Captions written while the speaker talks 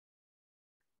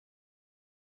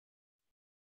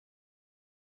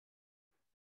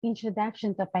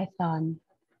Introduction to Python.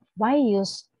 Why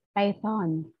use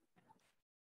Python?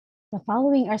 The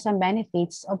following are some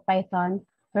benefits of Python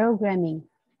programming.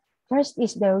 First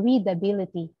is the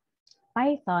readability.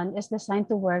 Python is designed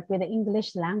to work with the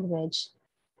English language,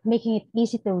 making it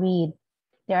easy to read.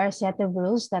 There are a set of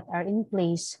rules that are in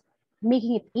place,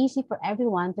 making it easy for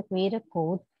everyone to create a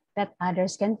code that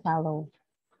others can follow.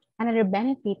 Another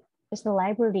benefit is the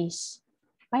libraries.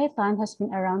 Python has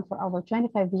been around for over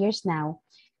 25 years now,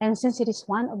 and since it is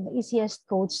one of the easiest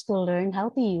codes to learn how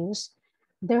to use,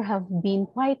 there have been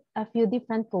quite a few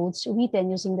different codes written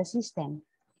using the system.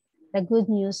 The good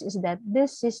news is that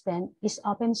this system is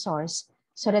open source,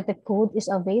 so that the code is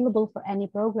available for any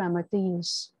programmer to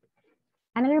use.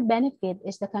 Another benefit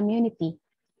is the community.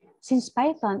 Since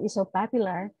Python is so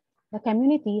popular, the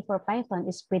community for Python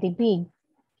is pretty big.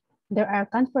 There are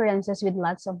conferences with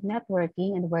lots of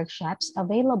networking and workshops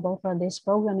available for these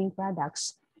programming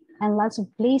products, and lots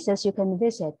of places you can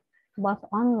visit, both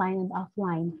online and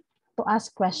offline, to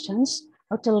ask questions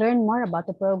or to learn more about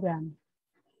the program.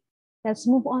 Let's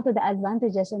move on to the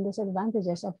advantages and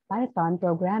disadvantages of Python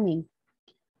programming.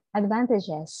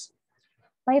 Advantages.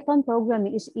 Python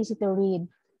programming is easy to read.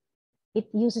 It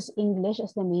uses English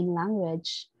as the main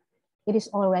language. It is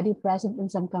already present in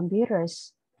some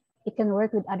computers. It can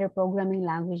work with other programming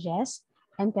languages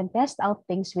and can test out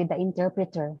things with the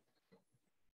interpreter.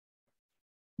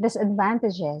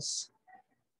 Disadvantages.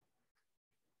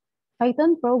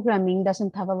 Python programming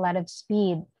doesn't have a lot of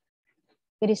speed.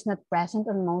 It is not present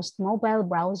on most mobile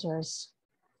browsers,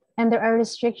 and there are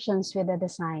restrictions with the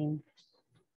design.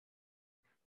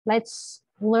 Let's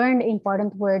learn the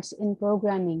important words in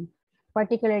programming,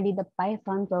 particularly the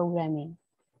Python programming.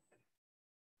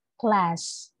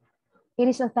 Class. It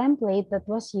is a template that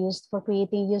was used for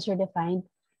creating user-defined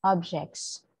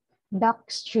objects.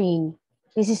 Docstring.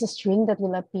 This is a string that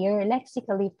will appear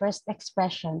lexically first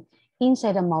expression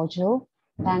inside a module,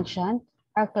 function,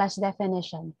 or class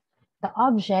definition. The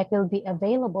object will be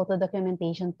available to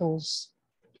documentation tools.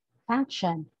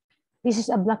 Function. This is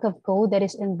a block of code that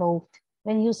is invoked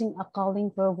when using a calling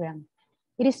program.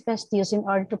 It is best used in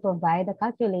order to provide a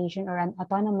calculation or an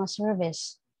autonomous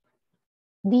service.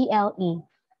 DLE.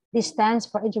 This stands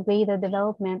for Integrated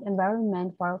Development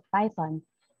Environment for Python.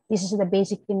 This is the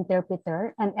basic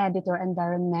interpreter and editor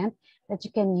environment that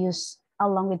you can use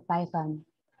along with Python.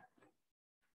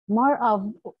 More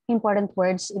of important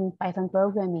words in Python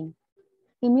programming.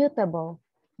 Immutable.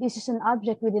 This is an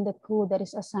object within the code that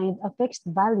is assigned a fixed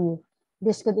value.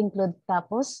 This could include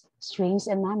tuples, strings,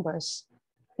 and numbers.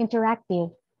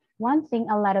 Interactive. One thing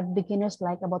a lot of beginners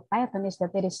like about Python is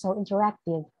that it is so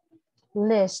interactive.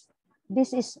 List.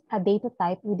 This is a data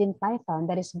type within Python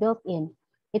that is built in.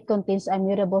 It contains a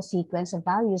mutable sequence of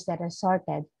values that are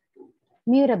sorted.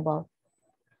 Mutable.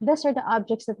 These are the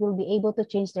objects that will be able to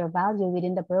change their value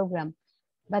within the program,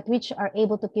 but which are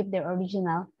able to keep their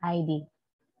original ID.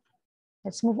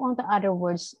 Let's move on to other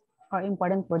words or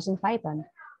important words in Python.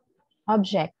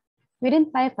 Object.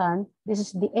 Within Python, this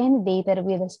is the any data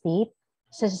with a state,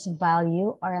 such as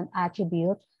value or an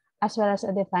attribute, as well as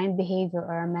a defined behavior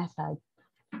or a method.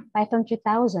 Python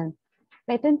 3000.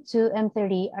 Python 2 and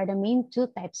 3 are the main two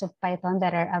types of Python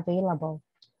that are available.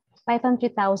 Python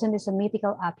 3000 is a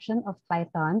mythical option of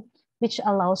Python, which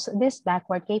allows this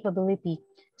backward capability,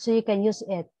 so you can use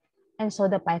it, and so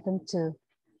the Python 2.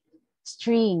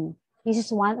 String. This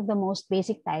is one of the most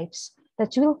basic types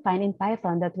that you will find in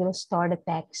Python that will store the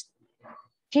text.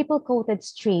 Triple-quoted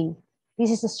string.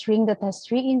 This is a string that has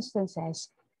 3 instances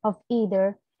of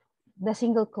either the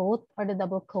single quote or the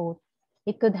double quote.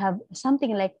 It could have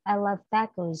something like, I love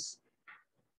tacos.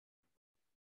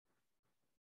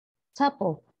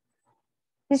 Tuple.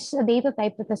 This is a data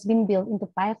type that has been built into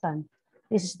Python.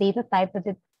 This data type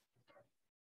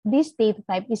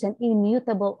is an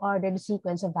immutable ordered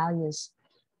sequence of values.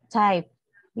 Type.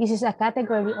 This is a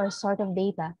category or sort of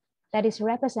data that is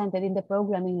represented in the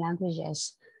programming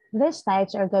languages. These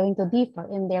types are going to differ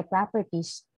in their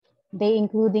properties. They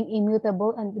including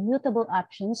immutable and immutable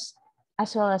options,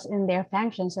 as well as in their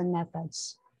functions and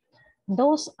methods.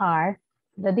 Those are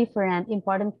the different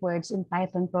important words in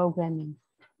Python programming.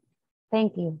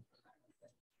 Thank you.